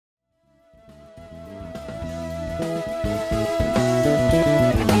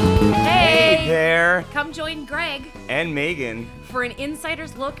Hey there! Come join Greg And Megan. for an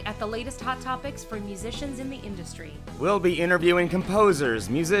insider's look at the latest hot topics for musicians in the industry. We'll be interviewing composers,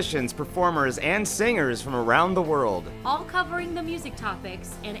 musicians, performers, and singers from around the world. All covering the music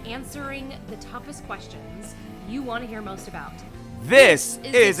topics and answering the toughest questions you want to hear most about. This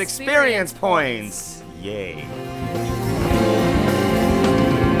is Experience Experience Points! Yay.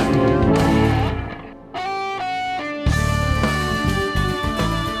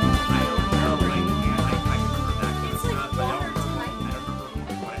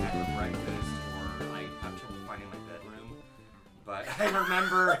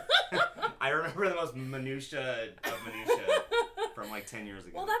 I remember the most minutia of minutia from like 10 years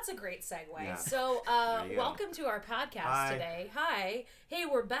ago. Well, that's a great segue. Yeah. So, There you go. welcome to our podcast Hi. today. Hi. Hey,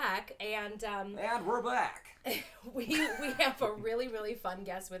 we're back, and And we're back. we have a really, really fun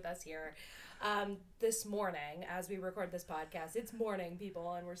guest with us here. This morning, as we record this podcast, it's morning,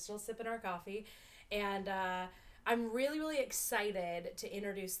 people, and we're still sipping our coffee. And I'm really, really excited to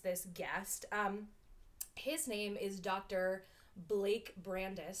introduce this guest. His name is Dr. Blake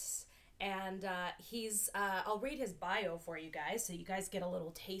Brandis, and he's, I'll read his bio for you guys, so you guys get a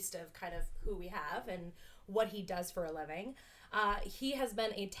little taste of kind of who we have and what he does for a living. He has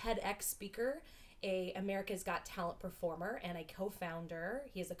been a TEDx speaker, a America's Got Talent performer, and he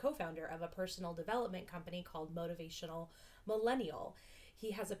is a co-founder of a personal development company called Motivational Millennial.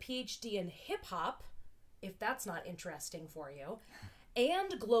 He has a PhD in hip-hop, if that's not interesting for you,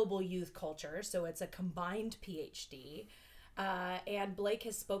 and global youth culture, so it's a combined PhD. And Blake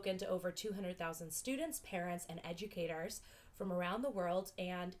has spoken to over 200,000 students, parents, and educators from around the world,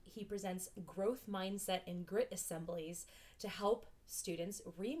 and he presents growth mindset and grit assemblies to help students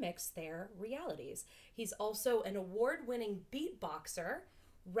remix their realities. He's also an award-winning beatboxer,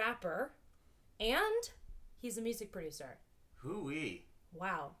 rapper, and he's a music producer. Hoo-wee.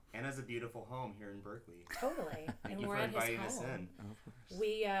 Wow. And has a beautiful home here in Berkeley. Totally. Thank And you we're for at his inviting us home. in.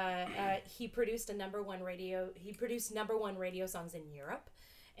 We he produced number one radio songs in Europe,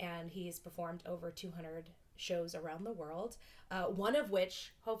 and he's performed over 200 shows around the world. One of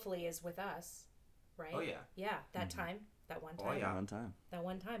which hopefully is with us, right? Oh, yeah. Yeah, that one time. Oh, yeah. That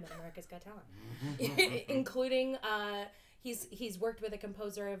one time at America's Got Talent. Including he's worked with a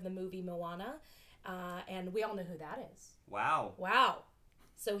composer of the movie Moana, and we all know who that is. Wow.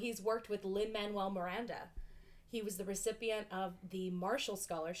 So he's worked with Lin-Manuel Miranda. He was the recipient of the Marshall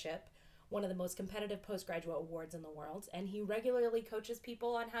Scholarship, one of the most competitive postgraduate awards in the world, and he regularly coaches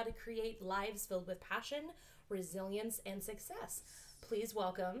people on how to create lives filled with passion, resilience, and success. Please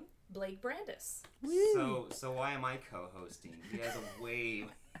welcome Blake Brandis. So why am I co-hosting? He has a way...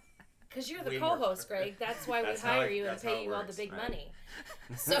 Because you're the Way more- co-host, Greg. That's why That's we how hire it- you and that's how pay it you all the works, big right? money.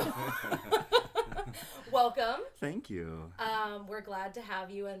 So, welcome. Thank you. We're glad to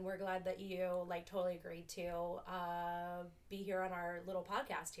have you, and we're glad that you totally agreed to be here on our little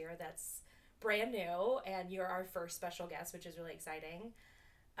podcast here. That's brand new, and you're our first special guest, which is really exciting.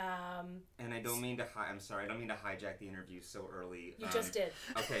 And I don't mean to I'm sorry, I don't mean to hijack the interview so early. You just did.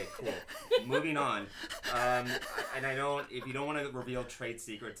 Okay, cool. Moving on. And I don't, if you don't want to reveal trade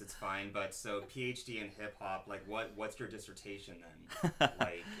secrets, it's fine. But so PhD in hip hop, what's your dissertation then?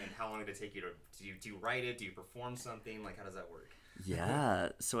 And how long did it take you do you write it? Do you perform something? How does that work? Yeah,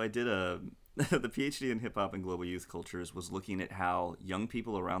 so I did the PhD in hip hop and global youth cultures was looking at how young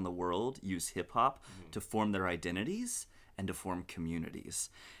people around the world use hip hop to form their identities and to form communities.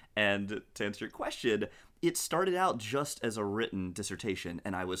 And to answer your question, it started out just as a written dissertation,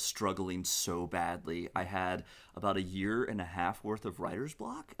 and I was struggling so badly. I had about a year and a half worth of writer's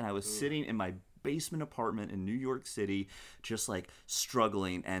block, and I was sitting in my basement apartment in New York City, just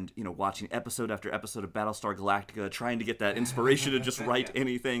struggling and, watching episode after episode of Battlestar Galactica, trying to get that inspiration to just write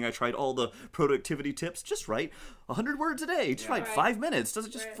anything. I tried all the productivity tips, just write 100 words a day, just write 5 minutes, does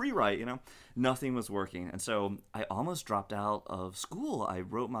it just free write, Nothing was working. And so I almost dropped out of school. I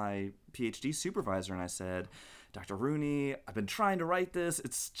wrote my PhD supervisor and I said, Dr. Rooney, I've been trying to write this.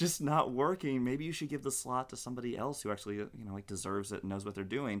 It's just not working. Maybe you should give the slot to somebody else who actually, deserves it and knows what they're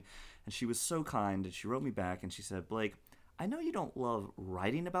doing. And she was so kind, and she wrote me back, and she said, Blake, I know you don't love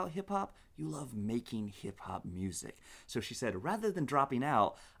writing about hip-hop. You love making hip-hop music. So she said, rather than dropping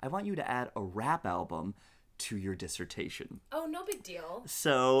out, I want you to add a rap album to your dissertation. Oh, no big deal.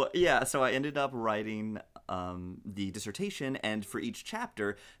 So I ended up writing the dissertation, and for each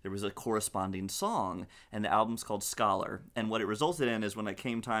chapter, there was a corresponding song, and the album's called Scholar. And what it resulted in is when it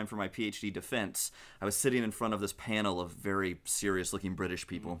came time for my PhD defense, I was sitting in front of this panel of very serious-looking British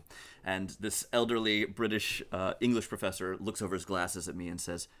people, and this elderly British English professor looks over his glasses at me and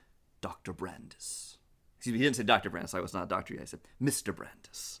says, Dr. Brandis. Excuse me, he didn't say Dr. Brandis. I was not a doctor yet. I said, Mr.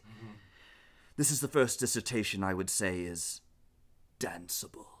 Brandis. Mm-hmm. This is the first dissertation I would say is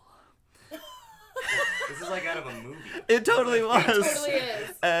danceable. This is like out of a movie. It totally was. It totally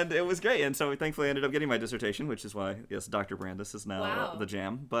is. And it was great. And so thankfully I ended up getting my dissertation, which is why, yes, Dr. Brandis is now Wow. the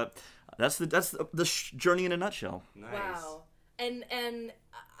jam. But that's the journey in a nutshell. Nice. Wow. And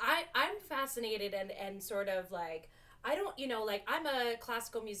I'm fascinated and sort of like, I don't, like I'm a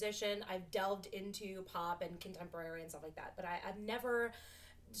classical musician. I've delved into pop and contemporary and stuff like that, but I've never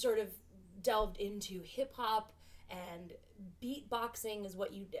sort of delved into hip hop, and beatboxing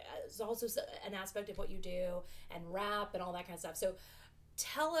is also an aspect of what you do, and rap and all that kind of stuff. So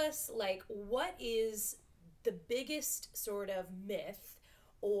tell us, like, what is the biggest sort of myth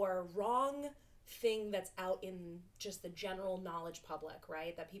or wrong thing that's out in just the general knowledge public,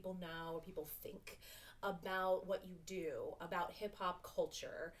 right? That people know or people think about what you do, about hip hop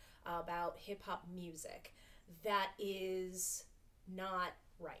culture, about hip hop music, that is not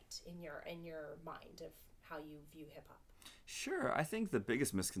right in your mind of how you view hip hop. Sure. I think the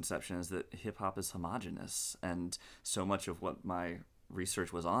biggest misconception is that hip hop is homogenous, and so much of what my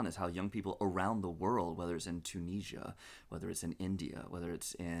research was on is how young people around the world, whether it's in Tunisia, whether it's in India, whether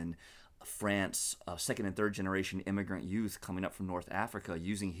it's in France, second and third generation immigrant youth coming up from North Africa,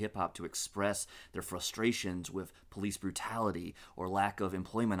 using hip hop to express their frustrations with police brutality or lack of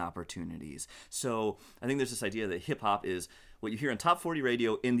employment opportunities. So I think there's this idea that hip hop is what you hear in top 40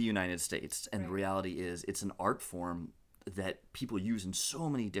 radio in the United States, and the reality is it's an art form that people use in so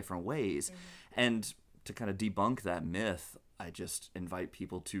many different ways. Mm-hmm. And to kind of debunk that myth, I just invite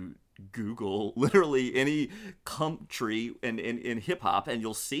people to Google literally any country in hip hop, and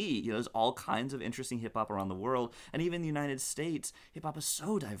you'll see, there's all kinds of interesting hip hop around the world. And even in the United States, hip hop is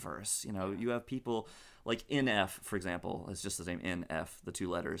so diverse. You have people like NF, for example, it's just the same NF, the two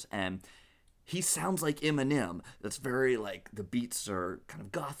letters, and he sounds like Eminem. That's very like, the beats are kind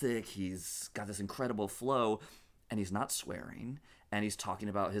of gothic. He's got this incredible flow, and he's not swearing, and he's talking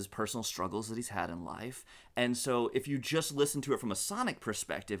about his personal struggles that he's had in life. And so if you just listen to it from a sonic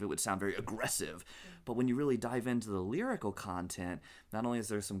perspective, it would sound very aggressive. But when you really dive into the lyrical content, not only is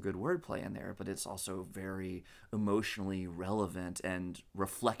there some good wordplay in there, but it's also very emotionally relevant and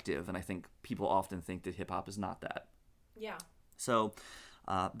reflective. And I think people often think that hip-hop is not that. Yeah. So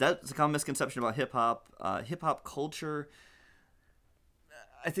that's a common misconception about hip-hop. Hip-hop culture,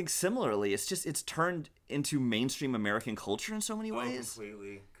 I think similarly, it's turned into mainstream American culture in so many ways.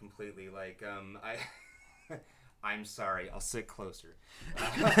 Completely. Like, I'm sorry, I'll sit closer.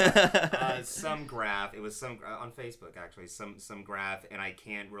 Some graph, it was some on Facebook actually, some graph, and I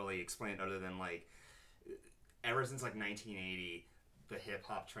can't really explain it other than like, ever since like 1980, the hip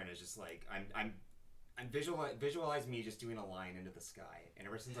hop trend is just like, I'm visualize me just doing a line into the sky, and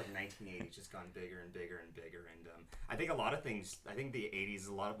ever since like 1980, it's just gone bigger and bigger and bigger. And I think the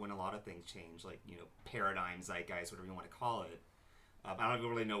 80s when a lot of things changed, like paradigm, zeitgeist, whatever you want to call it. I don't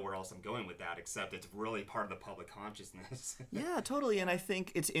really know where else I'm going with that, except it's really part of the public consciousness. Yeah, totally. And I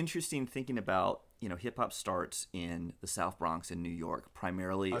think it's interesting thinking about, hip hop starts in the South Bronx in New York,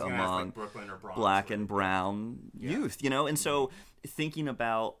 primarily among like Brooklyn or Bronx, black and brown youth, and so thinking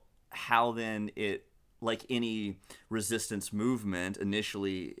about how then it, like any resistance movement,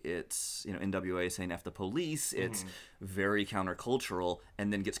 initially it's, NWA saying F the police, it's very countercultural,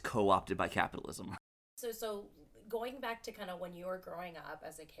 and then gets co-opted by capitalism. So going back to kind of when you were growing up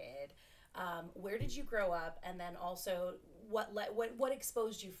as a kid, where did you grow up, and then also what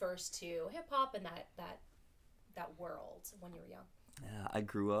exposed you first to hip hop and that world when you were young? I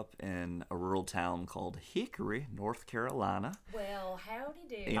grew up in a rural town called Hickory, North Carolina. Well, howdy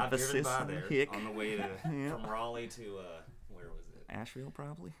do. I've driven by there Hick. on the way to from Raleigh to where was it? Asheville,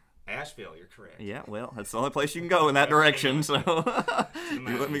 probably. Asheville, you're correct. Yeah, well, that's the only place you can go in that direction, so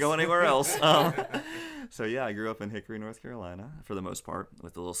you let me go anywhere else. So yeah, I grew up in Hickory, North Carolina, for the most part,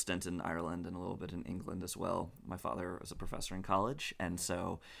 with a little stint in Ireland and a little bit in England as well. My father was a professor in college, and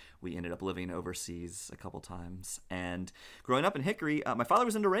so we ended up living overseas a couple times. And growing up in Hickory, my father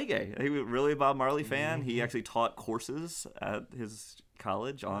was into reggae. He was really a Bob Marley fan. He actually taught courses at his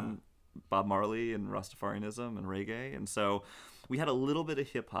college on Bob Marley and Rastafarianism and reggae, and so we had a little bit of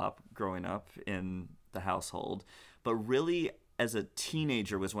hip-hop growing up in the household, but really as a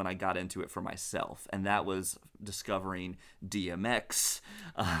teenager was when I got into it for myself, and that was discovering DMX,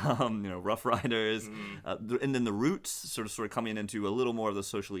 Rough Riders, and then the Roots, sort of coming into a little more of the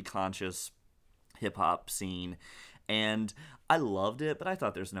socially conscious hip-hop scene. And I loved it, but I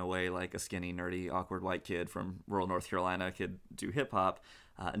thought there's no way like a skinny, nerdy, awkward white kid from rural North Carolina could do hip-hop.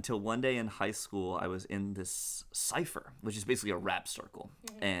 until one day in high school, I was in this cipher, which is basically a rap circle.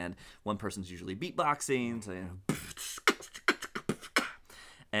 And one person's usually beatboxing, so,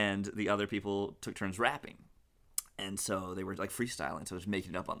 and the other people took turns rapping. And so they were like freestyling, so I was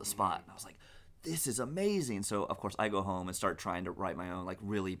making it up on the spot. And I was like, this is amazing. So, of course, I go home and start trying to write my own, like,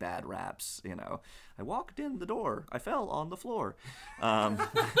 really bad raps, I walked in the door. I fell on the floor.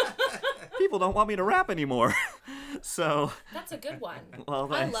 People don't want me to rap anymore. So... That's a good one.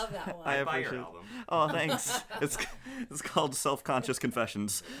 Well, I thanks. love that one. I Buy appreciate your it. album. Oh, thanks. It's called Self-Conscious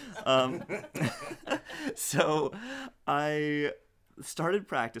Confessions. So I started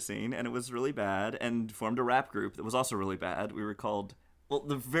practicing, and it was really bad, and formed a rap group that was also really bad. We were called... Well,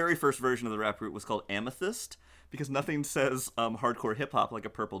 the very first version of the rap group was called Amethyst, because nothing says hardcore hip-hop like a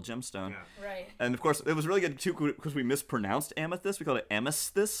purple gemstone. Yeah. Right. And, of course, it was really good, too, because we mispronounced amethyst. We called it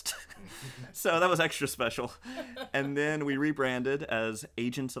amethyst. So that was extra special. And then we rebranded as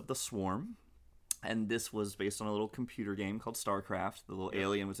Agents of the Swarm. And this was based on a little computer game called StarCraft. The little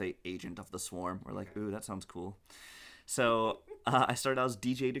alien was a agent of the swarm. We're like, ooh, that sounds cool. So I started out as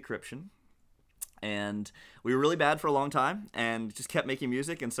DJ Decryption. And we were really bad for a long time and just kept making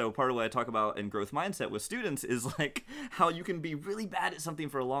music. And so part of what I talk about in growth mindset with students is like how you can be really bad at something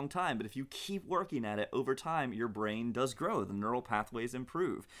for a long time. But if you keep working at it over time, your brain does grow. The neural pathways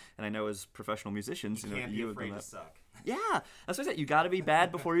improve. And I know as professional musicians, You can't be you have afraid done to that. suck. Yeah, that's what I said. You got to be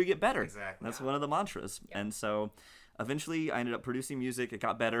bad before you get better. Exactly. That's one of the mantras. And so eventually I ended up producing music. It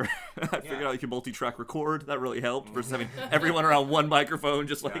got better. I figured out you can multi-track record. That really helped versus having everyone around one microphone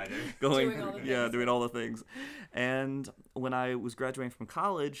just like going, doing all the things. And when I was graduating from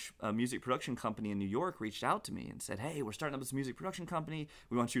college, a music production company in New York reached out to me and said, hey, we're starting up this music production company.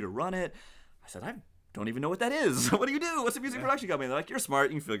 We want you to run it. I said, I don't even know what that is. What do you do? What's a music production company? They're like, you're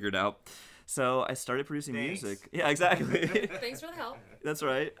smart. You can figure it out. So I started producing music. Yeah, exactly. Thanks for the help. That's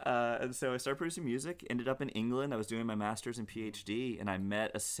right. And so I started producing music, ended up in England. I was doing my master's and PhD, and I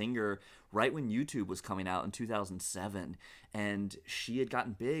met a singer right when YouTube was coming out in 2007. And she had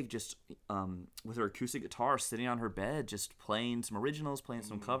gotten big just with her acoustic guitar sitting on her bed, just playing some originals, playing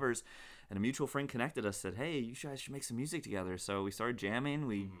some covers. And a mutual friend connected us, said, hey, you guys should make some music together. So we started jamming.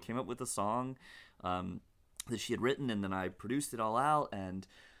 We came up with a song that she had written, and then I produced it all out. And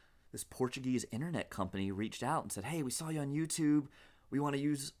this Portuguese internet company reached out and said, hey, we saw you on YouTube. We want to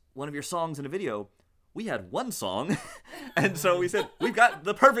use one of your songs in a video. We had one song. And so we said, we've got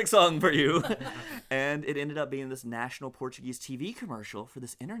the perfect song for you. And it ended up being this national Portuguese TV commercial for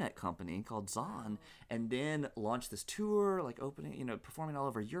this internet company called Zon. And then launched this tour, like opening, performing all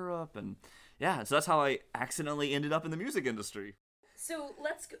over Europe. And yeah, so that's how I accidentally ended up in the music industry. So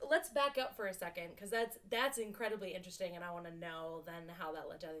let's back up for a second, because that's incredibly interesting, and I want to know then how that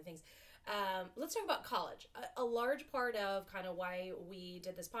led to other things. Let's talk about college. A large part of kind of why we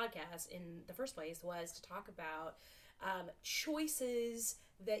did this podcast in the first place was to talk about choices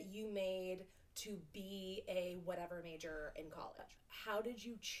that you made to be a whatever major in college. How did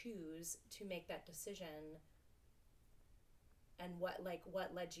you choose to make that decision? And what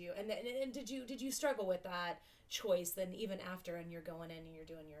led you, and did you struggle with that choice then even after, and you're going in and you're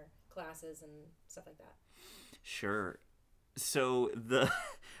doing your classes and stuff like that? Sure. So the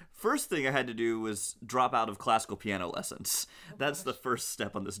first thing I had to do was drop out of classical piano lessons. That's the first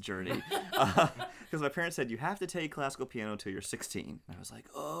step on this journey. Because my parents said, you have to take classical piano until you're 16. And I was like,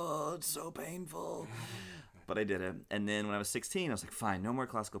 oh, it's so painful. But I did it. And then when I was 16, I was like, fine, no more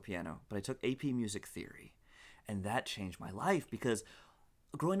classical piano. But I took AP Music Theory. And that changed my life, because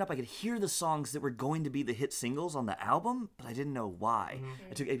growing up, I could hear the songs that were going to be the hit singles on the album, but I didn't know why.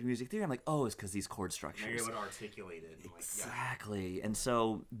 I took AP Music Theory. I'm like, oh, it's because these chord structures. Now you're able to articulate it. Exactly. And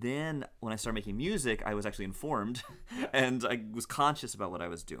so then when I started making music, I was actually informed and I was conscious about what I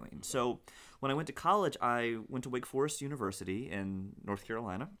was doing. So when I went to college, I went to Wake Forest University in North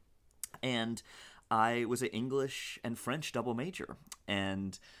Carolina, and I was an English and French double major.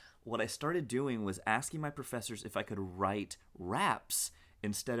 And what I started doing was asking my professors if I could write raps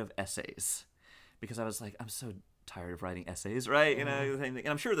instead of essays, because I was like, I'm so tired of writing essays, right? And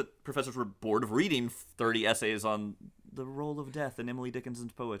I'm sure that professors were bored of reading 30 essays on the role of death in Emily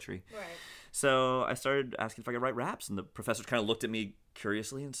Dickinson's poetry. Right. So I started asking if I could write raps, and the professors kind of looked at me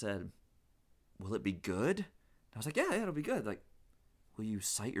curiously and said, will it be good? And I was like, yeah, it'll be good. Like, will you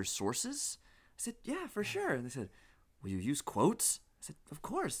cite your sources? I said, yeah, for sure. And they said, will you use quotes? I said, of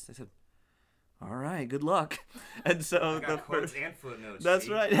course. I said, all right, good luck. And so I got quotes and footnotes. That's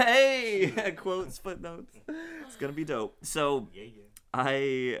right. Hey, quotes, footnotes. It's gonna be dope. So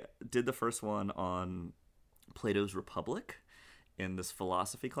I did the first one on Plato's Republic in this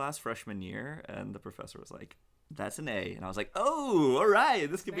philosophy class freshman year, and the professor was like, that's an A. And I was like, oh, all right,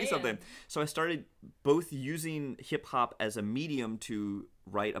 this could be Man. something. So I started both using hip hop as a medium to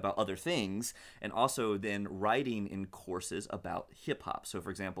write about other things, and also then writing in courses about hip hop. So, for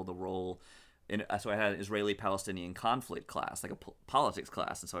example, the role so I had an Israeli-Palestinian conflict class, like a politics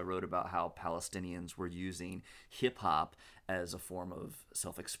class, and so I wrote about how Palestinians were using hip-hop as a form of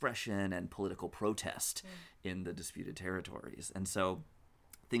self-expression and political protest in the disputed territories. And so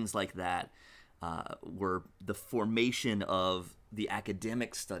things like that were the formation of the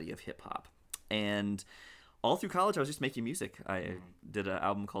academic study of hip-hop. And all through college, I was just making music. I did an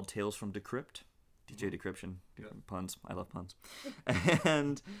album called Tales from Decrypt. DJ Decryption. Puns. I love puns.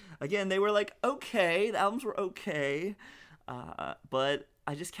 And again, they were like, okay. The albums were okay. But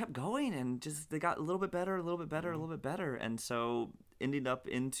I just kept going, and just they got a little bit better, a little bit better, a little bit better. And so ended up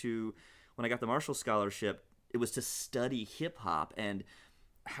into, when I got the Marshall Scholarship, it was to study hip-hop. And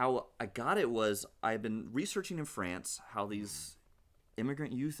how I got it was I've been researching in France how these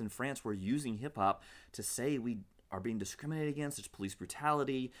immigrant youth in France were using hip-hop to say we are being discriminated against, there's police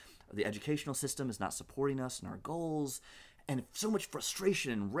brutality, the educational system is not supporting us and our goals, and so much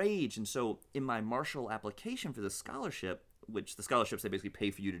frustration and rage. And so in my Marshall application for this scholarship, which the scholarships, they basically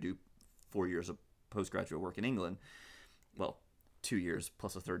pay for you to do 4 years of postgraduate work in England. Well, 2 years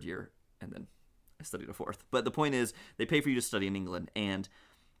plus a third year, and then I studied a fourth. But the point is, they pay for you to study in England, and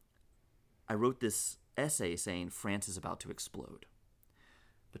I wrote this essay saying France is about to explode.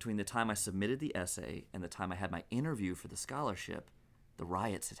 Between the time I submitted the essay and the time I had my interview for the scholarship, the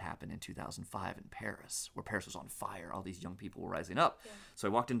riots had happened in 2005 in Paris, where Paris was on fire. All these young people were rising up. Yeah. So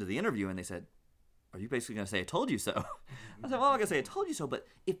I walked into the interview and they said, are you basically going to say, I told you so? I said, well, I'm not going to say I told you so, but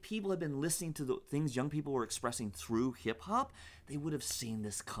if people had been listening to the things young people were expressing through hip-hop, they would have seen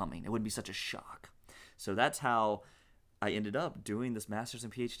this coming. It wouldn't be such a shock. So that's how I ended up doing this master's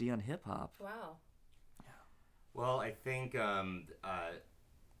and PhD on hip-hop. Wow. Well, I think...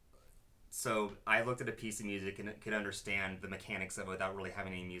 So I looked at a piece of music and could understand the mechanics of it without really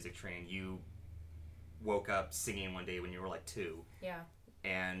having any music training. You woke up singing one day when you were like 2. Yeah.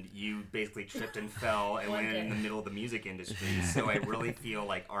 And you basically tripped and fell and went in the middle of the music industry. So I really feel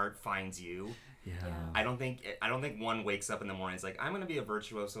like art finds you. Yeah. I don't think one wakes up in the morning and is like, I'm going to be a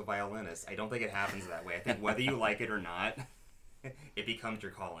virtuoso violinist. I don't think it happens that way. I think whether you like it or not, it becomes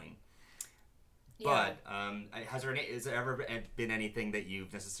your calling. Yeah. But has there ever been anything that you've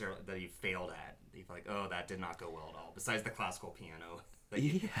failed at? That you feel like, oh, that did not go well at all, besides the classical piano?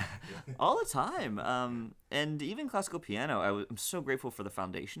 Yeah, all the time. And even classical piano, I'm so grateful for the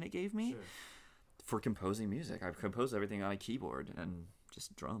foundation it gave me for composing music. I've composed everything on a keyboard and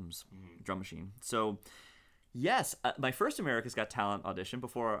just drums, drum machine. So, yes, my first America's Got Talent audition,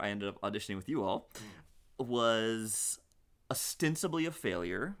 before I ended up auditioning with you all, was ostensibly a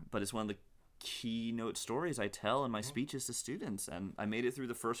failure, but it's one of the keynote stories I tell in my speeches to students, and I made it through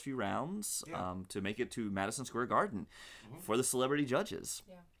the first few rounds to make it to Madison Square Garden for the celebrity judges.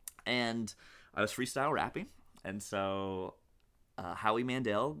 And I was freestyle rapping, and so Howie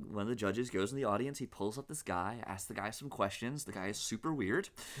Mandel, one of the judges, goes in the audience. He pulls up this guy, asks the guy some questions. The guy is super weird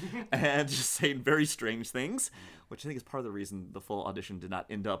and just saying very strange things, which I think is part of the reason the full audition did not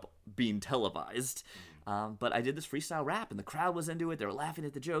end up being televised. But I did this freestyle rap, and the crowd was into it. They were laughing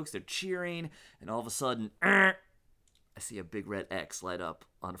at the jokes. They're cheering. And all of a sudden, I see a big red X light up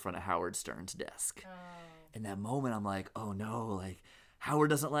on front of Howard Stern's desk. In that moment, I'm like, oh no, like Howard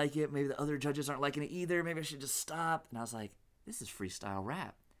doesn't like it. Maybe the other judges aren't liking it either. Maybe I should just stop. And I was like, this is freestyle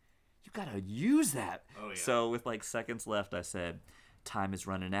rap. You got to use that. Oh, yeah. So with like seconds left, I said, time is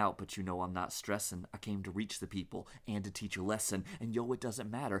running out, but you know I'm not stressing. I came to reach the people and to teach a lesson. And yo, it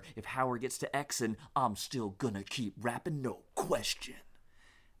doesn't matter. If Howard gets to Xing, I'm still gonna keep rapping, no question.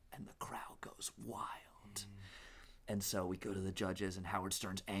 And the crowd goes wild. And so we go to the judges, and Howard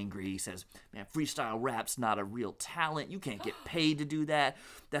Stern's angry. He says, man, freestyle rap's not a real talent. You can't get paid to do that.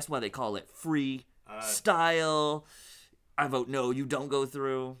 That's why they call it free style. I vote no, you don't go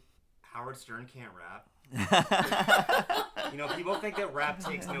through. Howard Stern can't rap. You know, people think that rap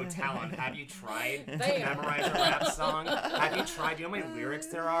takes no talent. Have you tried to memorize a rap song? Have you tried? Do you know how many lyrics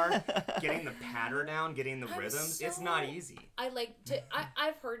there are? Getting the patter down, getting the rhythms. It's not easy.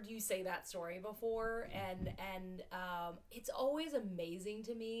 I've heard you say that story before, and it's always amazing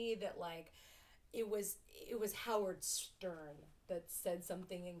to me that like it was Howard Stern that said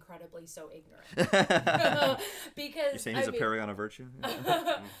something incredibly so ignorant. Because you're saying he's a paragon of virtue?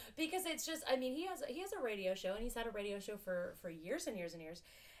 Because it's just, I mean, he has a radio show, and he's had a radio show for years and years and years,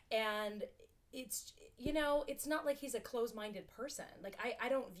 and it's, you know, it's not like he's a closed-minded person. Like I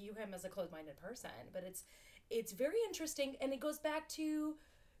don't view him as a closed-minded person, but it's very interesting, and it goes back to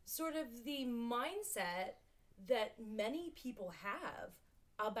sort of the mindset that many people have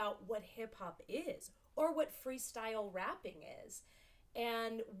about what hip hop is or what freestyle rapping is,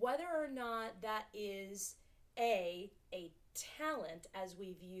 and whether or not that is a talent as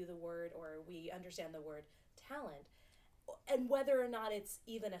we view the word or we understand the word talent, and whether or not it's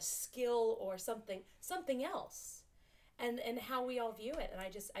even a skill or something else, and how we all view it. And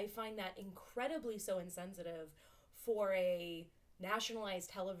I find that incredibly so insensitive for a nationalized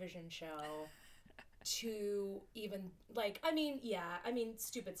television show to even, like, I mean,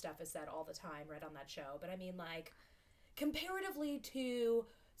 stupid stuff is said all the time right on that show, but I mean, like, comparatively to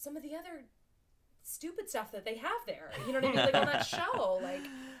some of the other stupid stuff that they have there, you know what I mean, like on that show, like,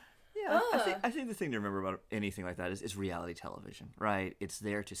 yeah, I think the thing to remember about anything like that is reality television, right? It's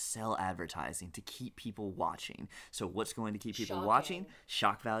there to sell advertising, to keep people watching. So what's going to keep people watching?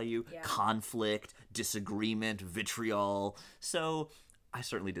 Shock value, conflict, disagreement, vitriol. So I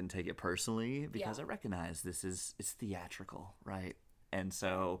certainly didn't take it personally because I recognize it's theatrical, right? And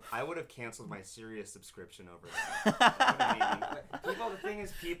so I would have canceled my Sirius subscription over that. The thing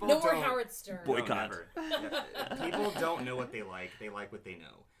is, people no more Howard Stern. Boycott. People don't know what they like. They like what they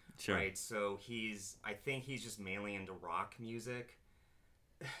know. Sure. Right? So I think he's just mainly into rock music.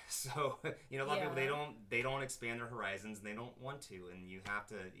 So, a lot of people, they don't expand their horizons, and they don't want to, and you have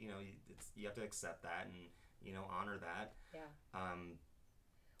to, you have to accept that and, honor that. Yeah.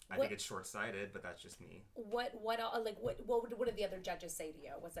 I think it's short-sighted, but that's just me. What did the other judges say to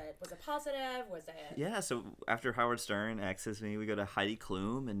you? Was it positive? Was it? Yeah. So after Howard Stern exits me, we go to Heidi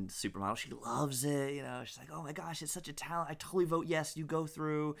Klum and Supermodel. She loves it. She's like, "Oh my gosh, it's such a talent. I totally vote yes. You go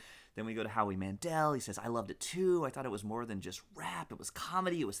through." Then we go to Howie Mandel. He says, "I loved it too. I thought it was more than just rap. It was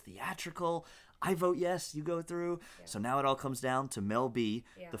comedy. It was theatrical. I vote yes. You go through." Yeah. So now it all comes down to Mel B,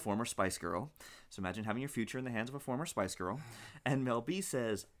 the former Spice Girl. So imagine having your future in the hands of a former Spice Girl. And Mel B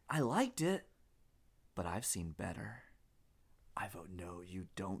says, "I liked it, but I've seen better. I vote no, you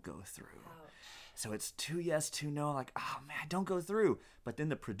don't go through." Ouch. So it's 2 yes, 2 no. I'm like, oh man, don't go through. But then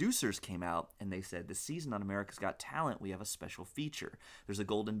the producers came out and they said, this season on America's Got Talent, we have a special feature. There's a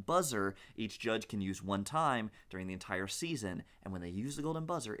golden buzzer each judge can use one time during the entire season. And when they use the golden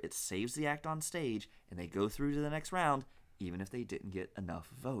buzzer, it saves the act on stage and they go through to the next round, even if they didn't get enough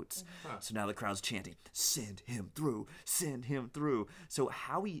votes. Mm-hmm. So now the crowd's chanting, "Send him through, send him through." So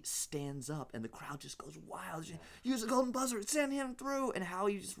Howie stands up and the crowd just goes wild. "Use the golden buzzer, send him through." And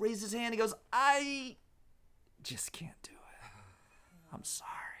Howie just raises his hand. He goes, "I just can't do it. I'm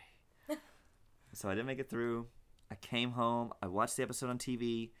sorry." So I didn't make it through. I came home. I watched the episode on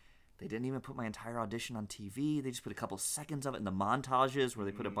TV. They didn't even put my entire audition on TV. They just put a couple seconds of it in the montages where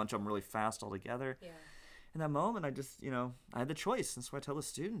they put a bunch of them really fast all together. Yeah. In that moment, I just, I had the choice. That's why I tell the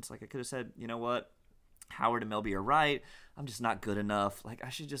students, like, I could have said, "You know what? Howard and Mel B are right. I'm just not good enough. Like, I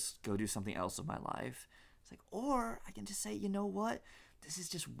should just go do something else with my life." It's like, or I can just say, "You know what? This is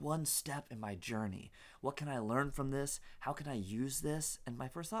just one step in my journey. What can I learn from this? How can I use this?" And my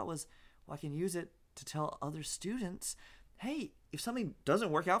first thought was, well, I can use it to tell other students, hey, if something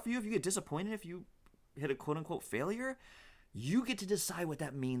doesn't work out for you, if you get disappointed, if you hit a quote-unquote failure, you get to decide what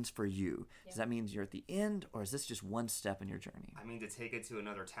that means for you. Yeah. Does that mean you're at the end, or is this just one step in your journey? I mean, to take it to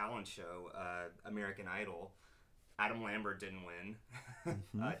another talent show, American Idol, Adam Lambert didn't win.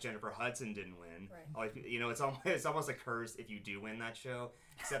 Mm-hmm. Jennifer Hudson didn't win. Right. It's almost a curse if you do win that show,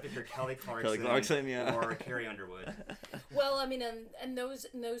 except if you're Kelly Clarkson, or Carrie Underwood. Well, I mean, and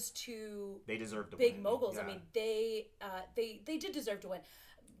those two they deserve to big win. moguls. Yeah. I mean, they did deserve to win.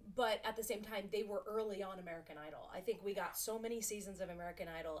 But at the same time, they were early on American Idol. I think we got so many seasons of American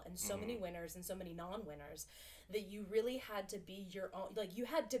Idol and so many winners and so many non-winners that you really had to be your own. Like, you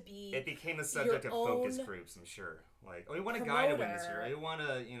had to be. It became a subject of focus groups, I'm sure. Like, we want a guy to win this year. We want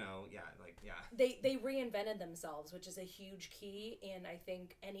to, They reinvented themselves, which is a huge key in, I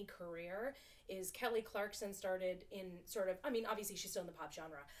think, any career. Is Kelly Clarkson started in sort of, I mean, obviously she's still in the pop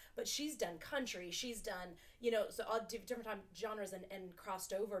genre, but she's done country, she's done, so all different genres and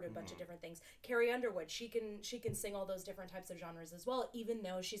crossed over to a bunch of different things. Carrie Underwood, she can sing all those different types of genres as well, even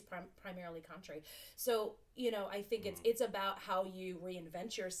though she's primarily country. So, I think it's about how you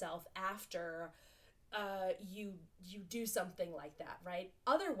reinvent yourself after you do something like that, right?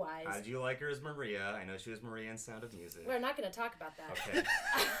 Otherwise, how did you like her as Maria? I know she was Maria in Sound of Music. We're not going to talk about that. Okay,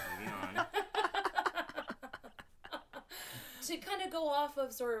 moving on. To kind of go off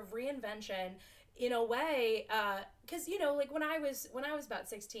of sort of reinvention in a way, because like when I was about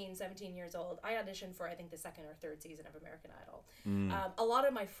 16, 17 years old, I auditioned for, I think, the second or third season of American Idol. A lot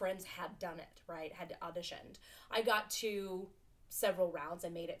of my friends had done it, right? Had auditioned. I got to several rounds. I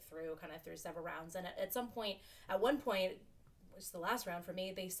made it through several rounds, and at one point, it was the last round for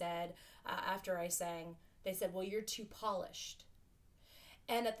me, they said, after I sang They said, well, you're too polished.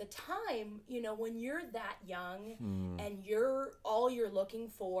 And at the time, you know, when you're that young and all you're looking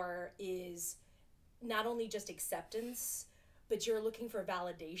for is not only just acceptance, but you're looking for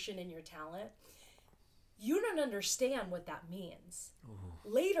validation in your talent, you don't understand what that means. Ooh.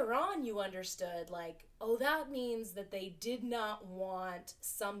 Later on, you understood, like, oh, that means that they did not want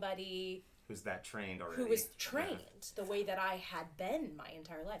somebody who's that trained already. Who was trained the way that I had been my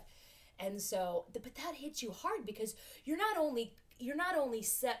entire life. And so, but that hits you hard because you're not only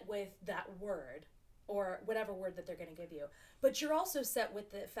set with that word or whatever word that they're going to give you, but you're also set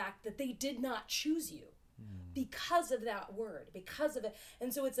with the fact that they did not choose you because of that word, because of it.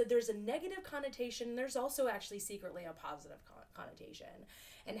 And so there's a negative connotation. There's also actually secretly a positive connotation.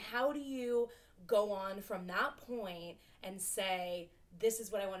 And how do you go on from that point and say, this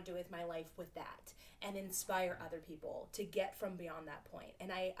is what I want to do with my life with that, and inspire other people to get from beyond that point.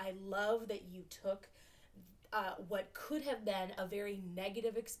 And I love that you took what could have been a very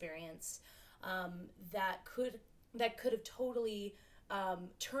negative experience that could have totally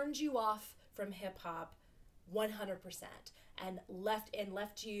turned you off from hip hop 100% and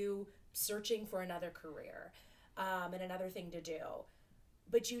left you searching for another career and another thing to do.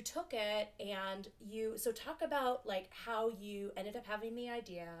 But you took it and so talk about like how you ended up having the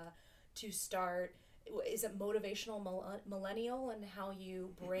idea to start, is it Motivational Millennial, and how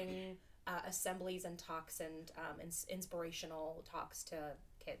you bring assemblies and talks and inspirational talks to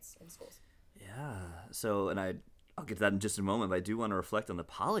kids in schools. Yeah. So, and I'll get to that in just a moment, but I do want to reflect on the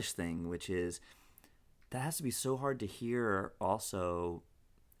polish thing, which is that has to be so hard to hear also,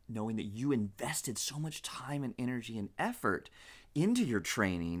 knowing that you invested so much time and energy and effort into your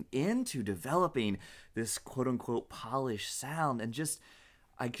training, into developing this quote unquote polished sound, and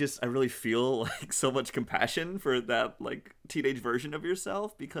I really feel like so much compassion for that like teenage version of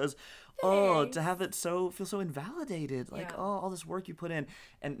yourself, because to have it feel so invalidated, like all this work you put in.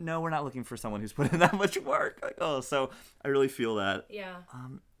 And no, we're not looking for someone who's put in that much work. Like, so I really feel that.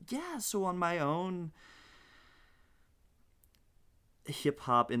 So on my own hip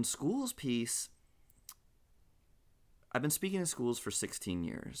hop in schools piece, I've been speaking in schools for 16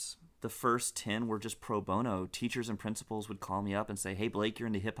 years. The first 10 were just pro bono. Teachers and principals would call me up and say, hey, Blake, you're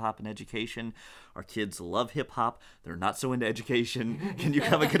into hip hop and education. Our kids love hip hop. They're not so into education. Can you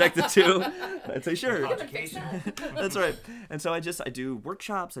come and connect the two? I'd say, sure. Education. That's right. And so I do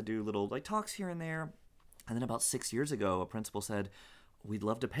workshops. I do little like talks here and there. And then about 6 years ago, a principal said, we'd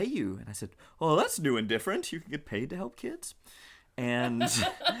love to pay you. And I said, oh, that's new and different. You can get paid to help kids. And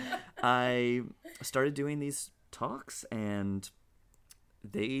I started doing these talks, and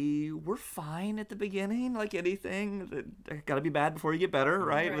they were fine at the beginning, like anything. Got to be bad before you get better,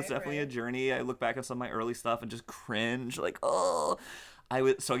 right? It was definitely a journey. I look back at some of my early stuff and just cringe, like, so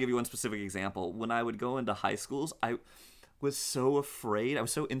I'll give you one specific example. When I would go into high schools, I was so afraid. I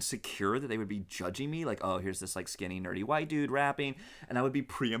was so insecure that they would be judging me, like, oh, here's this like skinny, nerdy white dude rapping, and I would be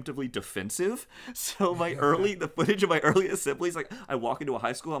preemptively defensive. So the footage of my early assemblies, like I walk into a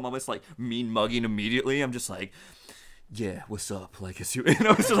high school, I'm almost like mean mugging immediately. I'm just like, yeah, what's up? Like, it's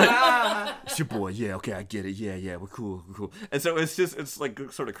it's like, it's your boy. Yeah, okay, I get it. Yeah, we're cool. And so it's like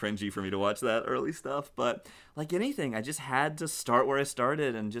sort of cringy for me to watch that early stuff. But like anything, I just had to start where I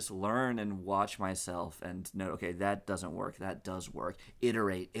started and just learn and watch myself and know, okay, that doesn't work. That does work.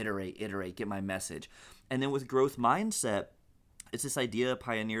 Iterate, get my message. And then with growth mindset, it's this idea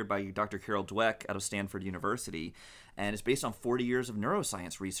pioneered by Dr. Carol Dweck out of Stanford University, and it's based on 40 years of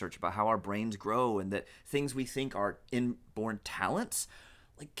neuroscience research about how our brains grow, and that things we think are inborn talents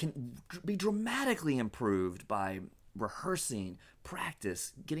like can be dramatically improved by rehearsing,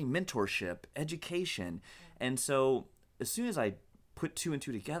 practice, getting mentorship, education. And so as soon as I put two and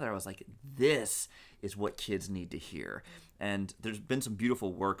two together, I was like, this is what kids need to hear. And there's been some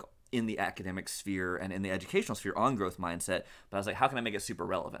beautiful work in the academic sphere and in the educational sphere on growth mindset, but I was like, how can I make it super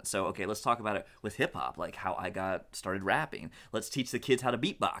relevant? So, okay, let's talk about it with hip hop, like how I got started rapping. Let's teach the kids how to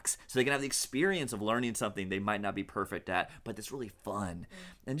beatbox so they can have the experience of learning something they might not be perfect at, but it's really fun.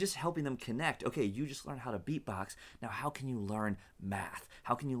 And just helping them connect. Okay, you just learned how to beatbox. Now, how can you learn math?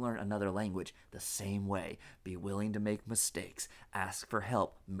 How can you learn another language the same way? Be willing to make mistakes, ask for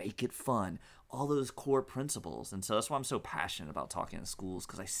help, make it fun. All those core principles. And so that's why I'm so passionate about talking in schools,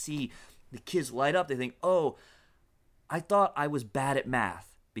 because I see the kids light up. They think, oh, I thought I was bad at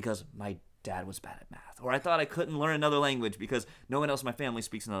math because my dad was bad at math. Or I thought I couldn't learn another language because no one else in my family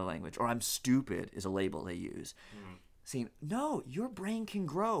speaks another language. Or I'm stupid is a label they use. Saying, no, your brain can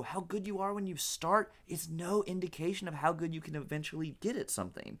grow. How good you are when you start is no indication of how good you can eventually get at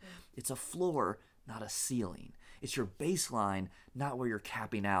something. It's a floor, not a ceiling. It's your baseline, not where you're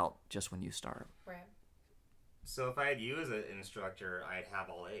capping out just when you start. Right. So if I had you as an instructor, I'd have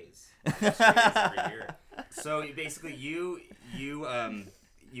all A's. I'd have straight A's every year. So basically, you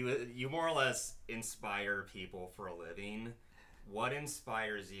more or less inspire people for a living. What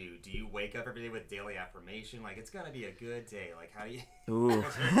inspires you? Do you wake up every day with daily affirmation? Like, it's going to be a good day. Like, how do you... Ooh.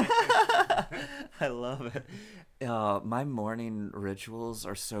 I love it. My morning rituals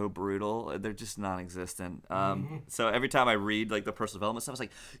are so brutal. They're just non-existent. So every time I read, like, the personal development stuff, it's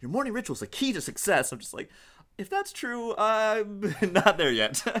like, your morning ritual is the key to success. I'm just like, if that's true, I'm not there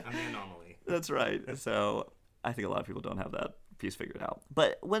yet. I'm the anomaly. That's right. So I think a lot of people don't have that piece figured out.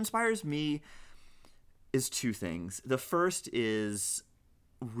 But what inspires me is two things. The first is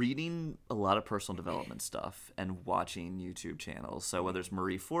reading a lot of personal development stuff and watching YouTube channels. So whether it's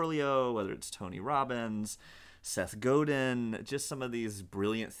Marie Forleo, whether it's Tony Robbins, Seth Godin, just some of these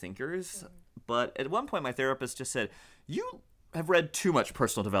brilliant thinkers. But at one point, my therapist just said, you have read too much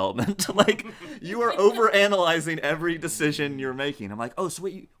personal development. Like, you are overanalyzing every decision you're making. I'm like, oh, so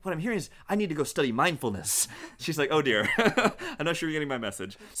what I'm hearing is I need to go study mindfulness. She's like, oh dear. I'm not sure you're getting my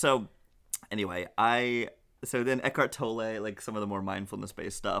message. So anyway, so then Eckhart Tolle, like some of the more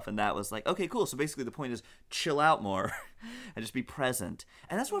mindfulness-based stuff, and that was like, okay, cool. So basically the point is chill out more and just be present.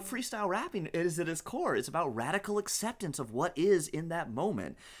 And that's what freestyle rapping is at its core. It's about radical acceptance of what is in that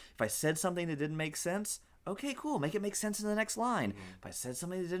moment. If I said something that didn't make sense, okay, cool. Make it make sense in the next line. If I said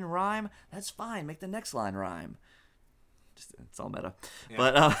something that didn't rhyme, that's fine. Make the next line rhyme. It's all meta. Yeah.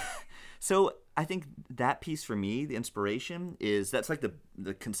 But so I think that piece for me, the inspiration, that's like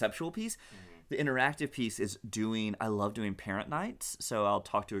the conceptual piece. The interactive piece is I love doing parent nights. So I'll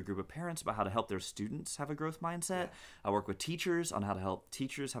talk to a group of parents about how to help their students have a growth mindset. I work with teachers on how to help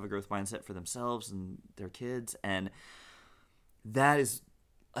teachers have a growth mindset for themselves and their kids. And that is,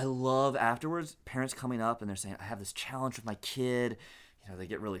 I love afterwards, parents coming up and they're saying, I have this challenge with my kid. You know, they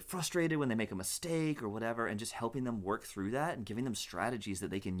get really frustrated when they make a mistake or whatever, and just helping them work through that and giving them strategies that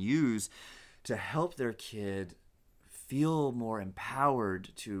they can use to help their kid feel more empowered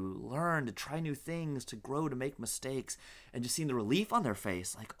to learn, to try new things, to grow, to make mistakes, and just seeing the relief on their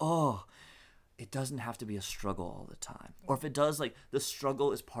face, like, oh, it doesn't have to be a struggle all the time. Or if it does, like, the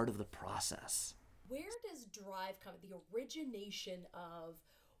struggle is part of the process. Where does drive come, the origination of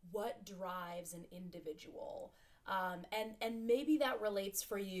what drives an individual? And maybe that relates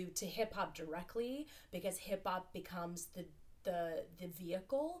for you to hip hop directly, because hip hop becomes the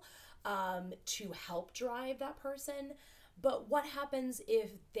vehicle to help drive that person. But what happens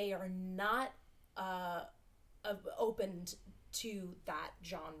if they are not opened to that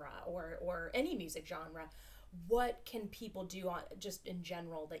genre or any music genre? What can people do just in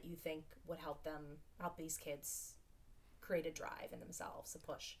general that you think would help these kids create a drive in themselves, a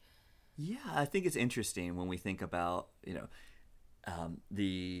push? Yeah, I think it's interesting when we think about,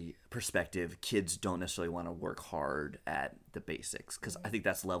 the perspective, kids don't necessarily want to work hard at the basics, because I think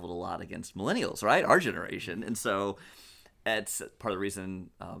that's leveled a lot against millennials, right? Our generation. And so it's part of the reason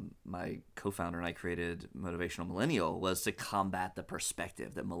my co-founder and I created Motivational Millennial, was to combat the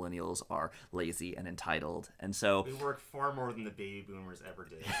perspective that millennials are lazy and entitled. And so we work far more than the baby boomers ever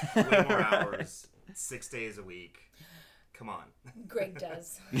did. Way more hours, 6 days a week. Come on. Greg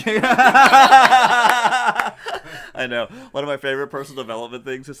does. I know. One of my favorite personal development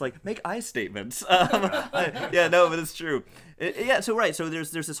things is like, make I statements. But it's true. So there's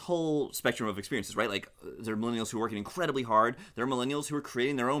this whole spectrum of experiences, right? Like, there are millennials who are working incredibly hard. There are millennials who are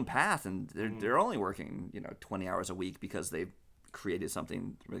creating their own path, and they're only working 20 hours a week because they've created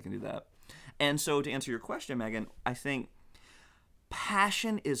something where they can do that. And so to answer your question, Megan, I think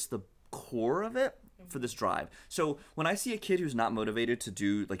passion is the core of it for this drive. So when I see a kid who's not motivated to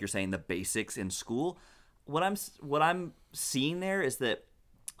do, like you're saying, the basics in school, what I'm seeing there is that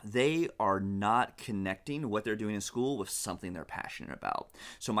they are not connecting what they're doing in school with something they're passionate about.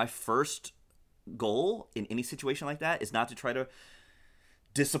 So my first goal in any situation like that is not to try to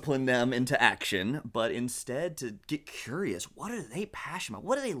discipline them into action, but instead to get curious. What are they passionate about?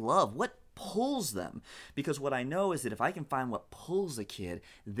 What do they love? What pulls them? Because what I know is that if I can find what pulls a kid,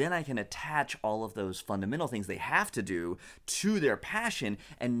 then I can attach all of those fundamental things they have to do to their passion,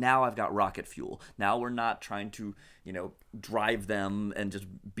 and now I've got rocket fuel. Now we're not trying to, drive them and just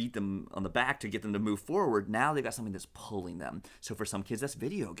beat them on the back to get them to move forward. Now they've got something that's pulling them. So for some kids, that's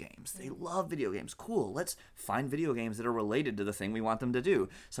video games. They love video games. Cool. Let's find video games that are related to the thing we want them to do.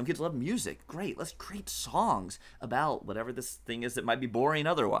 Some kids love music. Great. Let's create songs about whatever this thing is that might be boring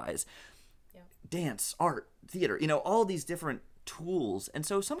otherwise. Dance, art, theater, all these different tools. And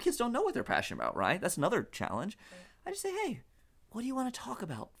so some kids don't know what they're passionate about, right? That's another challenge. I just say, hey, what do you want to talk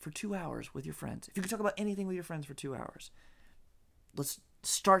about for 2 hours with your friends? If you could talk about anything with your friends for 2 hours, let's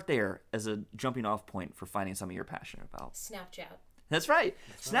start there as a jumping off point for finding something you're passionate about. Snapchat. That's right.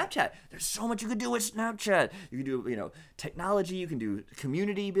 Snapchat. There's so much you can do with Snapchat. You can do, technology. You can do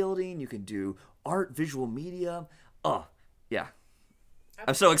community building. You can do art, visual media. Oh, yeah.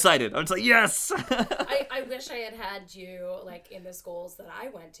 I'm so excited. I'm just like, yes. I wish I had you, like, in the schools that I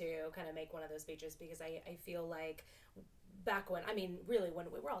went to, kind of make one of those speeches, because I feel like back when, I mean, really, when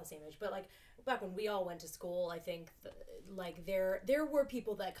we were all the same age, but, like, back when we all went to school, I think, there were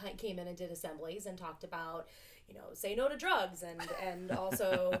people that came in and did assemblies and talked about, say no to drugs and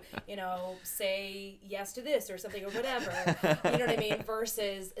also, say yes to this or something or whatever, you know what I mean?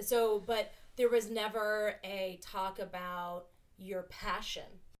 Versus, but there was never a talk about your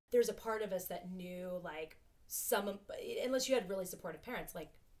passion. There's a part of us that knew, like, unless you had really supportive parents, like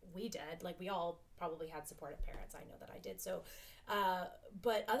we did, like we all probably had supportive parents. I know that I did. So,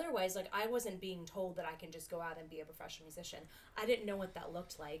 but otherwise, like, I wasn't being told that I can just go out and be a professional musician. I didn't know what that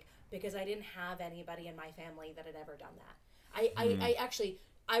looked like because I didn't have anybody in my family that had ever done that.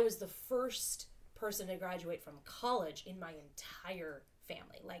 I was the first person to graduate from college in my entire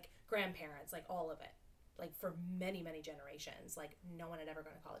family, like grandparents, like all of it, like for many, many generations, like no one had ever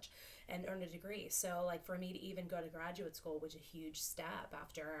gone to college and earned a degree. So, like, for me to even go to graduate school was a huge step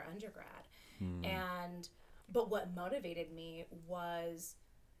after undergrad. But what motivated me was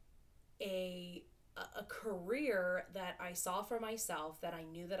a career that I saw for myself, that I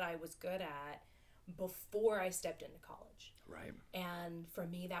knew that I was good at before I stepped into college. Right. And for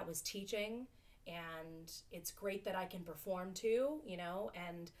me, that was teaching. And it's great that I can perform too,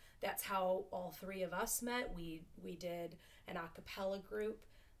 and that's how all three of us met. We did an a cappella group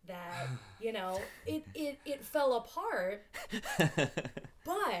that, it fell apart,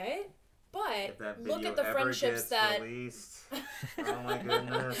 but look at the friendships that oh my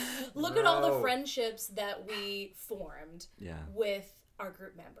goodness. Look at all the friendships that we formed with our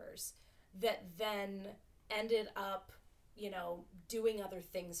group members that then ended up doing other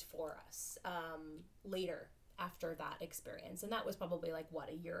things for us later after that experience. And that was probably like,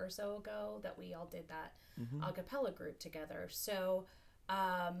 a year or so ago that we all did that a cappella group together. So,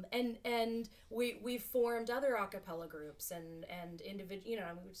 and we formed other a cappella groups and individual,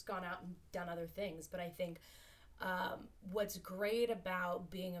 we've just gone out and done other things. But I think what's great about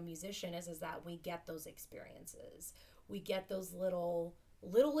being a musician is that we get those experiences. We get those little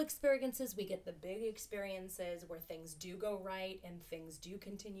experiences, we get the big experiences where things do go right and things do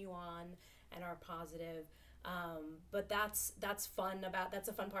continue on and are positive. But that's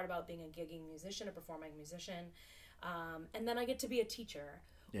a fun part about being a gigging musician, a performing musician. And then I get to be a teacher,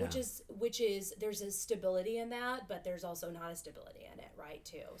 which is there's a stability in that, but there's also not a stability in it, right,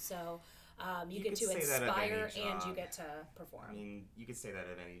 too. So you get to inspire and you get to perform. I mean, you could say that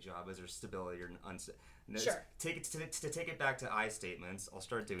of any job. Is there stability or Sure. Take it back to I statements. I'll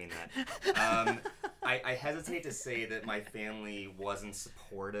start doing that. I hesitate to say that my family wasn't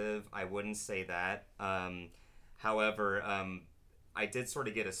supportive. I wouldn't say that. However, I did sort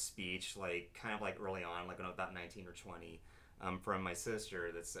of get a speech, like, kind of like early on, like when I was about 19 or 20, from my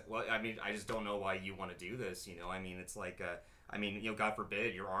sister that said, well, I mean, I just don't know why you want to do this, I mean, it's like, God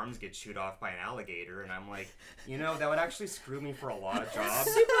forbid your arms get chewed off by an alligator, and I'm like, that would actually screw me for a lot of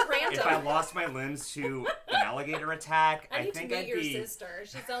jobs. Super random. If I lost my limbs to an alligator attack, I need think to meet I'd your be... sister.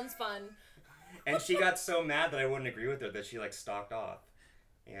 She sounds fun. And she got so mad that I wouldn't agree with her that she, like, stalked off.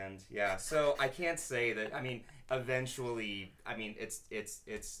 And yeah, so I can't say that. I mean, eventually,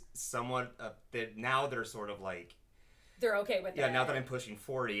 it's somewhat that now they're sort of like, they're okay with it. Yeah, now that I'm pushing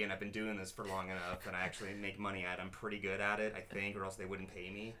 40 and I've been doing this for long enough and I actually make money at it, I'm pretty good at it, I think, or else they wouldn't pay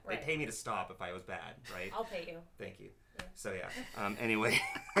me. Right. They'd pay me to stop if I was bad, right? I'll pay you. Thank you. Yeah. So yeah. Anyway,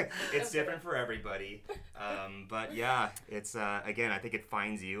 it's different for everybody. But yeah, it's again, I think it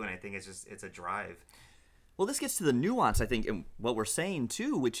finds you, and I think it's a drive. Well, this gets to the nuance, I think, in what we're saying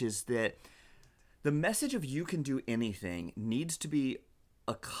too, which is that the message of you can do anything needs to be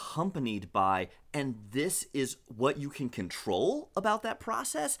accompanied by, and this is what you can control about that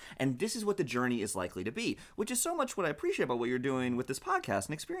process, and this is what the journey is likely to be, which is so much what I appreciate about what you're doing with this podcast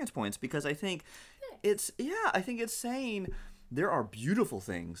and Experience Points, because I think it's saying there are beautiful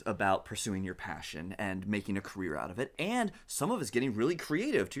things about pursuing your passion and making a career out of it, and some of it's getting really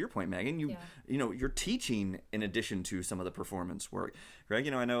creative. To your point, Megan, you're teaching in addition to some of the performance work. Greg,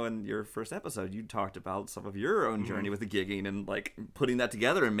 I know in your first episode you talked about some of your own journey with the gigging and like putting that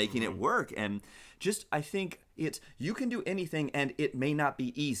together and making it work. And just, I think you can do anything, and it may not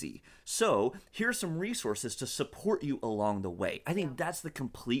be easy. So here's some resources to support you along the way. I think that's the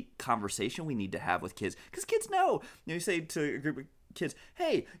complete conversation we need to have with kids, because kids know. You say to a group of kids,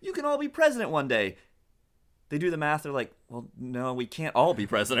 hey, you can all be president one day. they do the math. They're like, well, no, we can't all be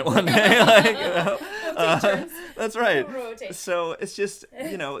president one day. Like, you know, that's right. Rotate. So it's just,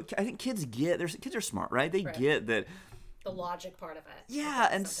 you know, I think kids are smart, right? They get that. The logic part of it. Yeah,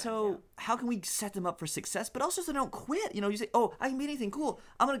 and so how can we set them up for success, but also so they don't quit? You know, you say, oh, I can be anything, cool.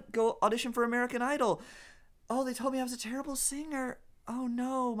 I'm going to go audition for American Idol. Oh, they told me I was a terrible singer. Oh,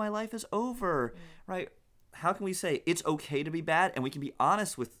 no, my life is over, right? How can we say it's okay to be bad, and we can be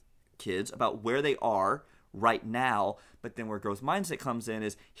honest with kids about where they are right now, but then where growth mindset comes in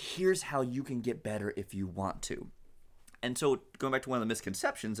is here's how you can get better if you want to. And so going back to one of the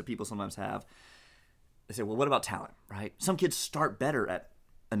misconceptions that people sometimes have, they say, well, what about talent, right? Some kids start better at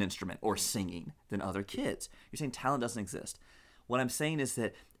an instrument or singing than other kids. You're saying talent doesn't exist. What I'm saying is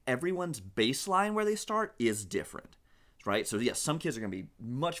that everyone's baseline where they start is different, right? So yes, some kids are going to be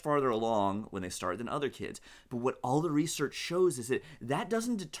much farther along when they start than other kids. But what all the research shows is that that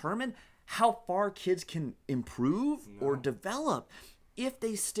doesn't determine how far kids can improve or develop if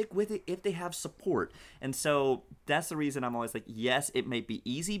they stick with it, if they have support. And so that's the reason I'm always like, yes, it may be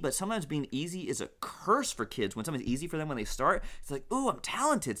easy, but sometimes being easy is a curse for kids. When something's easy for them when they start, it's like, ooh, I'm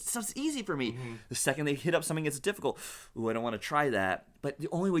talented. Stuff's easy for me. The second they hit up something that's difficult, ooh, I don't want to try that. But the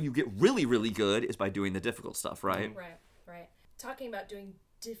only way you get really, really good is by doing the difficult stuff, right? Right. Talking about doing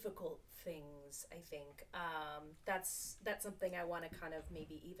difficult things, I think that's something I want to kind of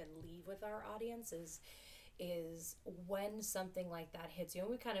maybe even leave with our audience is when something like that hits you, and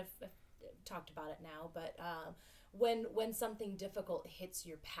we kind of talked about it now, but when something difficult hits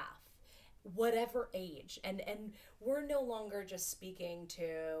your path, whatever age, and we're no longer just speaking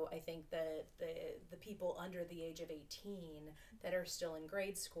to, I think, the people under the age of 18 that are still in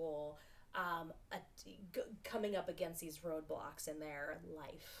grade school, coming up against these roadblocks in their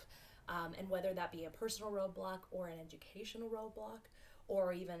life, and whether that be a personal roadblock or an educational roadblock,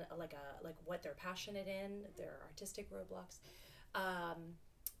 or even like what they're passionate in, their artistic roadblocks.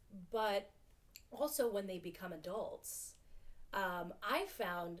 But also when they become adults, I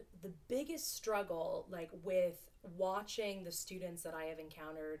found the biggest struggle, like with watching the students that I have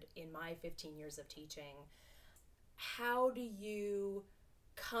encountered in my 15 years of teaching, how do you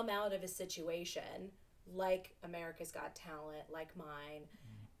come out of a situation like America's Got Talent, like mine,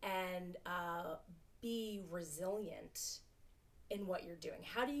 and be resilient in what you're doing?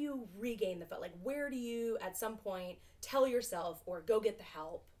 How do you regain the like where do you at some point tell yourself or go get the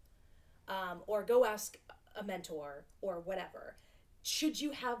help, or go ask a mentor or whatever? Should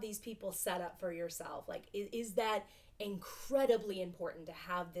you have these people set up for yourself? Like is that incredibly important to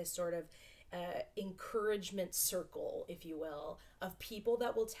have this sort of encouragement circle, if you will, of people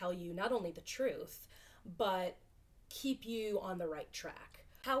that will tell you not only the truth but keep you on the right track?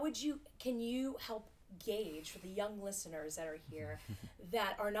 Can you help gauge for the young listeners that are here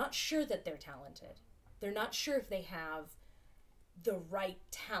that are not sure that they're talented, they're not sure if they have the right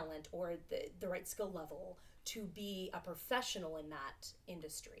talent or the right skill level to be a professional in that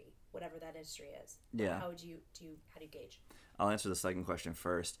industry, whatever that industry is? How do you gauge? I'll answer the second question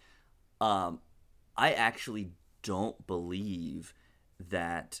first. I actually don't believe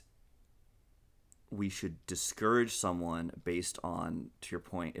that we should discourage someone based on, to your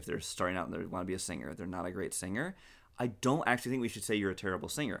point, if they're starting out and they want to be a singer, they're not a great singer. I don't actually think we should say you're a terrible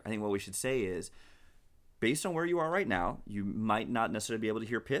singer. I think what we should say is, based on where you are right now, you might not necessarily be able to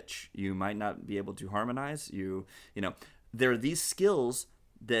hear pitch. You might not be able to harmonize. You know, there are these skills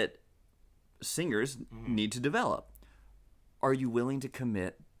that singers need to develop. Are you willing to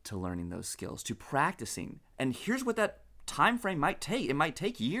commit to learning those skills, to practicing? And here's what that time frame might take. It might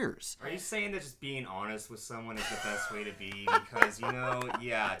take years. Are you saying that just being honest with someone is the best way to be? Because,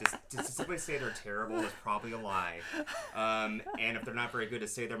 to simply say they're terrible is probably a lie. And if they're not very good, to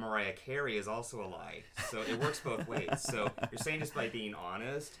say they're Mariah Carey is also a lie. So it works both ways. So you're saying just by being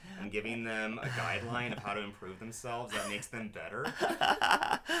honest and giving them a guideline of how to improve themselves, that makes them better?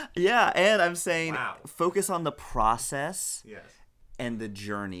 Yeah, and I'm saying focus on the process. Yes. And the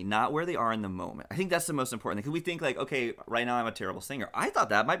journey, not where they are in the moment. I think that's the most important thing. Because we think like, okay, right now I'm a terrible singer. I thought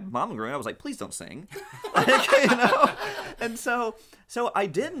that. My mom growing up was like, please don't sing. And so I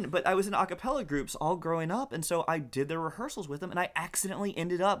didn't, but I was in a cappella groups all growing up. And so I did the rehearsals with them, and I accidentally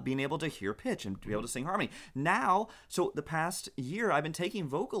ended up being able to hear pitch and to be able to sing harmony. Now, so the past year, I've been taking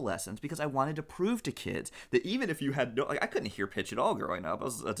vocal lessons because I wanted to prove to kids that even if you had I couldn't hear pitch at all growing up. It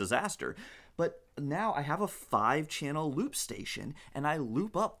was a disaster. But now I have a 5-channel loop station, and I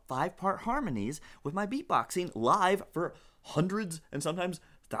loop up 5-part harmonies with my beatboxing live for hundreds and sometimes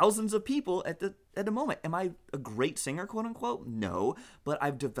thousands of people at the moment. Am I a great singer, quote unquote? No, but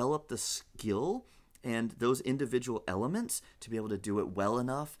I've developed the skill and those individual elements to be able to do it well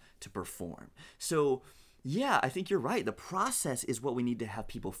enough to perform. So Yeah, I think you're right. The process is what we need to have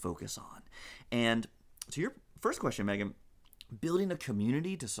people focus on. And to your first question, Megan, building a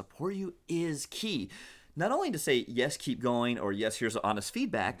community to support you is key. Not only to say, yes, keep going, or yes, here's honest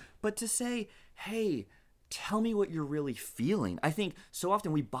feedback, but to say, hey, tell me what you're really feeling. I think so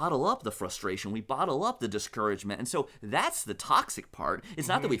often we bottle up the frustration, we bottle up the discouragement, and so that's the toxic part. It's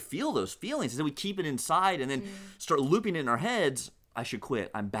not that we feel those feelings, it's that we keep it inside and then start looping it in our heads. I should quit.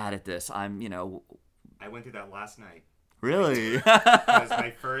 I'm bad at this. I went through that last night. Really? Because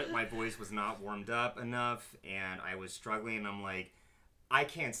my voice was not warmed up enough, and I was struggling, and I'm like, I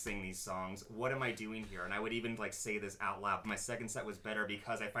can't sing these songs. What am I doing here? And I would even like say this out loud. My second set was better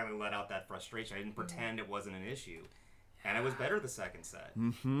because I finally let out that frustration. I didn't pretend it wasn't an issue. And it was better the second set.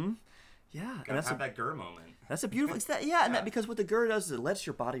 Mm-hmm. Yeah. Gotta have that GER moment. That's a beautiful. It's that, yeah, and that because what the GER does is it lets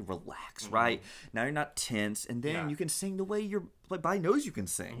your body relax, right? Now you're not tense, and then you can sing the way your body knows you can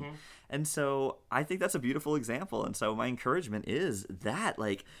sing. And so I think that's a beautiful example. And so my encouragement is that,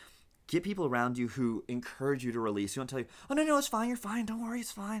 like, get people around you who encourage you to release. You don't tell you, oh, no, it's fine, you're fine, don't worry,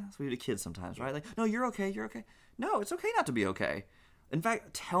 it's fine. That's what we do to kids sometimes, right? Like, no, you're okay. No, it's okay not to be okay. In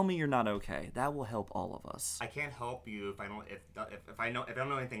fact, tell me you're not okay. That will help all of us. I can't help you if I don't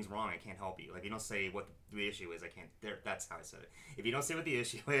know anything's wrong. I can't help you. Like, you don't say what the issue is. I can't. That's how I said it. If you don't say what the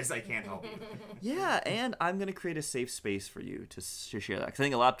issue is, I can't help you. Yeah, and I'm gonna create a safe space for you to share that. Because I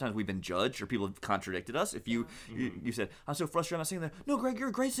think a lot of times we've been judged or people have contradicted us. If you said, I'm so frustrated, I'm not singing that. No, Greg, you're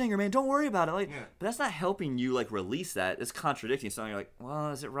a great singer, man. Don't worry about it. Like, but that's not helping you like release that. It's contradicting something. You're like,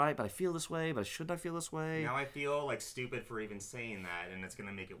 well, is it right? But I feel this way. But shouldn't I feel this way? Now I feel like stupid for even saying that, and it's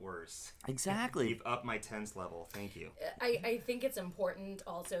gonna make it worse. Exactly. You've upped my tense level. Thank you. I think it's important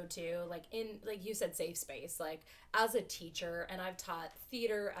also too, like you said, safe space. Like as a teacher, and I've taught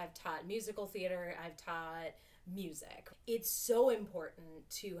theater, I've taught musical theater, I've taught music. It's so important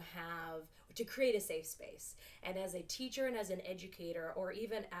to create a safe space. And as a teacher and as an educator, or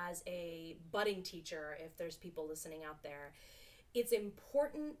even as a budding teacher, if there's people listening out there, it's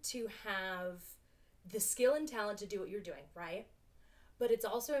important to have the skill and talent to do what you're doing, right? But it's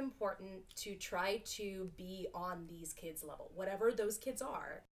also important to try to be on these kids' level, whatever those kids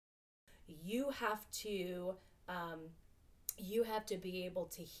are. You have to be able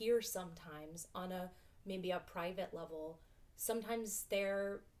to hear sometimes on maybe a private level, sometimes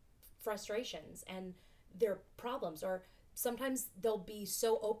their frustrations and their problems, or sometimes they'll be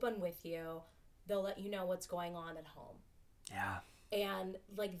so open with you, they'll let you know what's going on at home. Yeah. And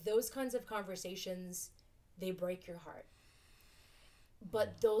like those kinds of conversations, they break your heart.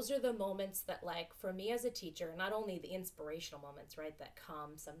 But those are the moments that, like, for me as a teacher, not only the inspirational moments, right, that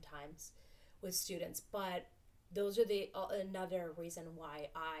come sometimes with students, but those are another reason why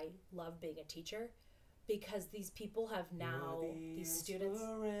I love being a teacher, because these people have now, these students.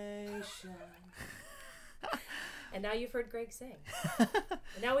 And now you've heard Greg sing.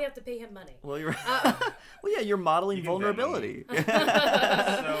 And now we have to pay him money. Well, you're well, yeah, you're modeling vulnerability. So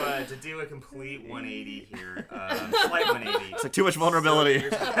to do a complete 180 here, slight 180. It's like too much vulnerability.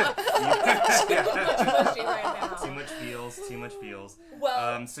 So too much feels.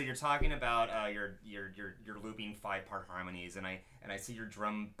 Well, so you're talking about your looping 5-part harmonies, and I see your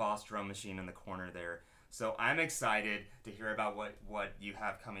boss drum machine in the corner there. So I'm excited to hear about what you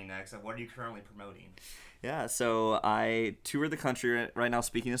have coming next. What are you currently promoting? Yeah, so I tour the country right now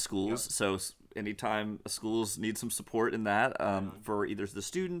speaking to schools. Yep. So anytime schools need some support in that, for either the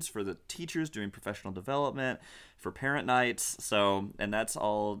students, for the teachers doing professional development, for parent nights. So, and that's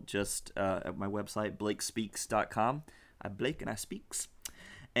all just at my website, blakespeaks.com. I'm Blake and I speaks.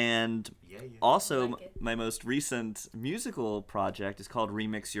 And also my most recent musical project is called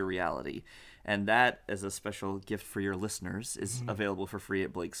Remix Your Reality. And that, as a special gift for your listeners, is available for free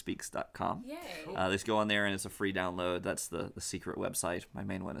at blakespeaks.com. Yay. Just go on there and it's a free download. That's the secret website. My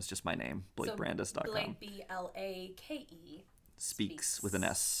main one is just my name, blakebrandis.com. Blake, B-L-A-K-E. Speaks with an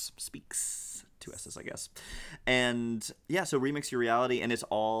S. Speaks. 2 S's, I guess. And yeah, so Remix Your Reality, and it's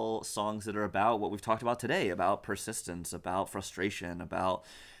all songs that are about what we've talked about today, about persistence, about frustration, about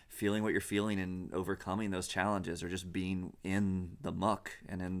feeling what you're feeling and overcoming those challenges, or just being in the muck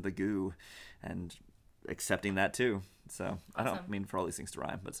and in the goo and accepting that too. So awesome. I don't mean for all these things to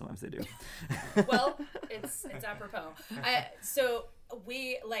rhyme, but sometimes they do. Well, it's apropos. So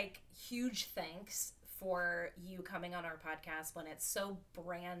we huge thanks for you coming on our podcast when it's so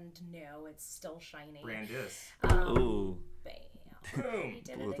brand new. It's still shiny. Brand is. Ooh. Bam. Boom. He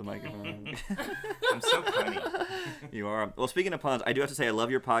did Blew it with the again. microphone. I'm so punny. You are. Well, speaking of puns, I do have to say I love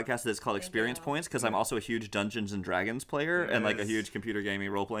your podcast that's called Thank Experience you. Points because I'm also a huge Dungeons and Dragons player and like a Yes. huge computer gaming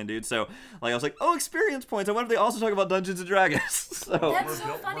role playing dude. So like I was like, oh, Experience Points. I wonder if they also talk about Dungeons and Dragons. So That's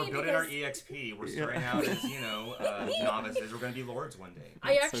so funny we're building our because- EXP. We're starting out as, novices. We're going to be lords one day.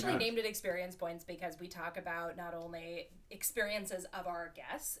 I so actually good. named it Experience Points because we talk about not only experiences of our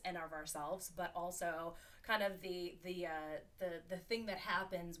guests and of ourselves, but also kind of the thing that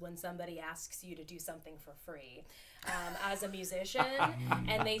happens when somebody asks you to do something for free as a musician,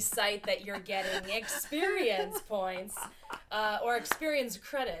 and they cite that you're getting experience points or experience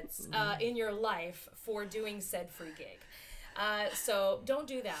credits in your life for doing said free gig. So don't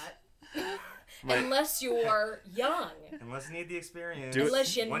do that. Unless you're young. Unless you need the experience. Do it-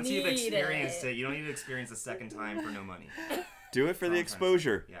 Unless you Once need you've experienced it. it, you don't need to experience a second time for no money. do it for the Sometimes.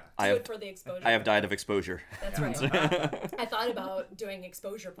 exposure. Yeah. I Do have it for the exposure. I have died of exposure. That's right. I thought about doing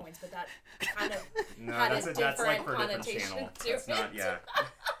exposure points, but that kind of No, had that's a that's like different for a different connotation channel. to That's not, it. yeah.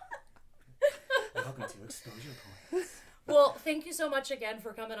 Welcome to Exposure Points. Well, thank you so much again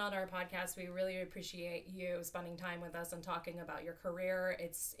for coming on our podcast. We really appreciate you spending time with us and talking about your career.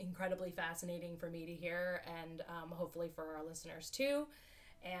 It's incredibly fascinating for me to hear, and hopefully for our listeners too.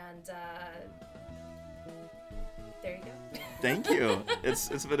 And there you go. Thank you.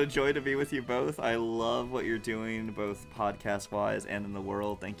 It's been a joy to be with you both. I love what you're doing, both podcast-wise and in the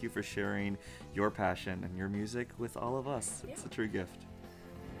world. Thank you for sharing your passion and your music with all of us. It's a true gift.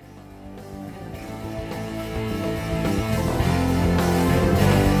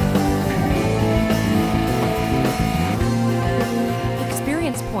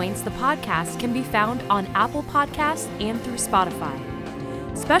 Experience Points, the podcast, can be found on Apple Podcasts and through Spotify.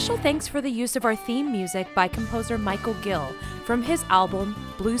 Special thanks for the use of our theme music by composer Michael Gill from his album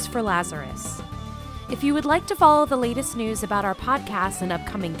Blues for Lazarus. If you would like to follow the latest news about our podcast and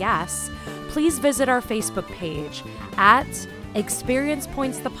upcoming guests, please visit our Facebook page at Experience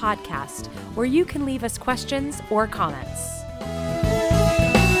Points the Podcast, where you can leave us questions or comments.